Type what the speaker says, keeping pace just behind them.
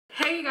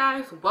Hey you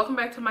guys, welcome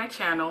back to my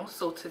channel.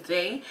 So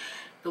today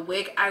the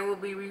wig I will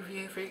be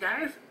reviewing for you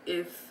guys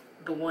is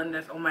the one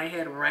that's on my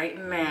head right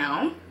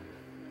now.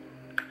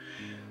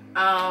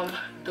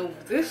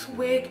 This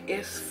wig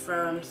is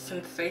from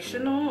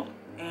Sensationnel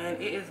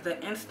and it is the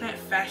instant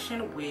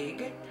fashion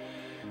wig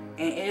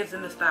and it is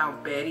in the style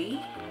Betty.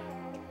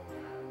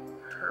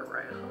 Her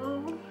right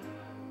hook.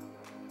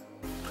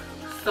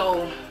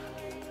 So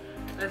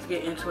let's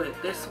get into it.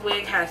 This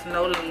wig has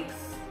no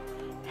lace,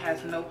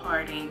 has no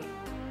parting.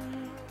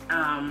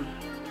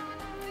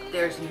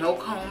 There's no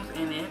combs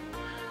in it.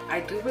 I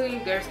do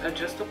believe there's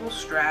adjustable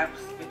straps.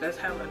 It does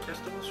have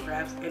adjustable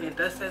straps, and it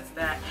does says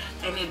that,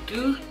 and it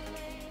do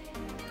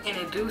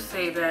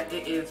say that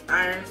it is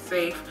iron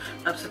safe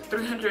up to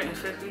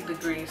 350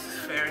 degrees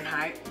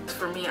Fahrenheit.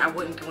 For me, I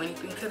wouldn't do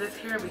anything to this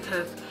hair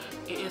because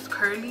it is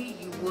curly.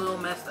 You will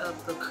mess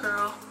up the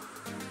curl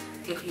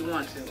if you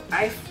want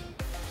to.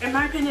 In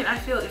my opinion, I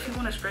feel if you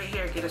want a straight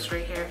hair, get a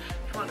straight hair.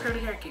 If you want curly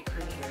hair, get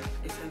curly hair.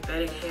 It's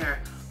synthetic hair.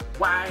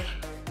 Why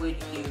would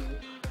you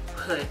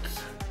put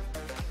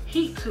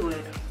heat to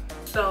it?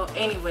 So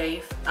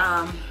anyways,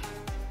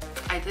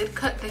 I did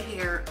cut the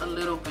hair a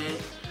little bit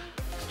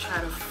to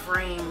try to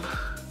frame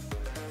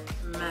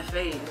my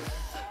face.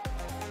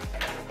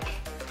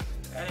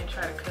 I didn't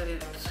try to cut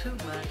it too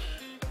much.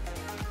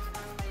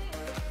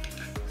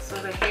 So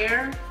the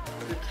hair,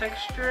 the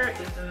texture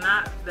is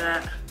not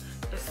that,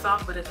 it's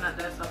soft, but it's not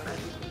that soft as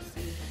you can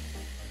see.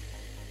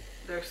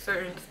 There's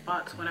certain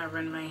spots when I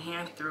run my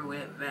hand through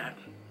it that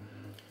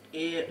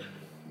it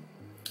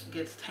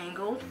gets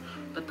tangled,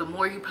 but the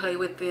more you play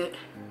with it,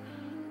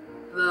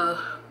 the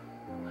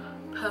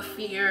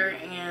puffier,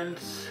 and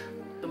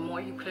the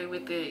more you play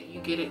with it, you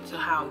get it to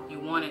how you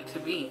want it to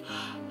be.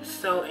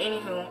 So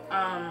anywho,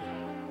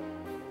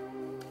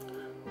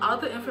 all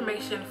the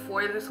information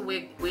for this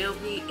wig will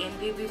be in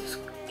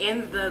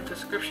the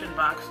description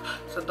box,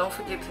 so don't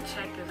forget to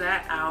check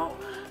that out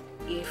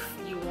if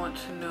you want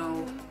to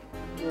know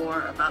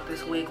more about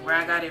this wig, where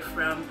I got it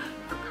from,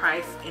 the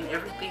price, and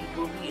everything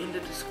will be in the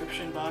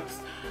description box.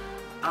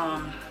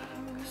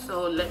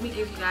 So let me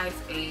give you guys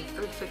a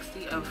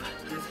 360 of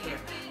this hair.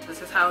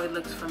 This is how it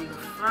looks from the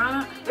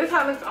front. This is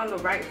how it looks on the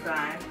right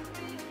side.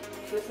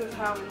 This is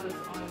how it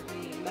looks on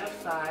the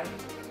left side,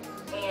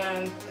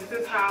 and this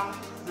is how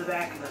the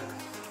back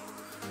looks.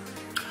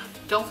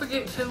 Don't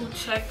forget to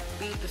check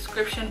the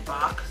description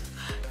box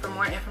for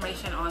more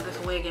information on this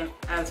wig, and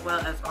as well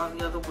as all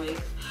the other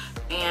wigs.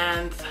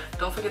 And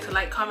don't forget to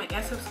like, comment,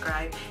 and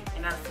subscribe.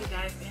 And I'll see you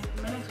guys in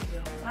the next video.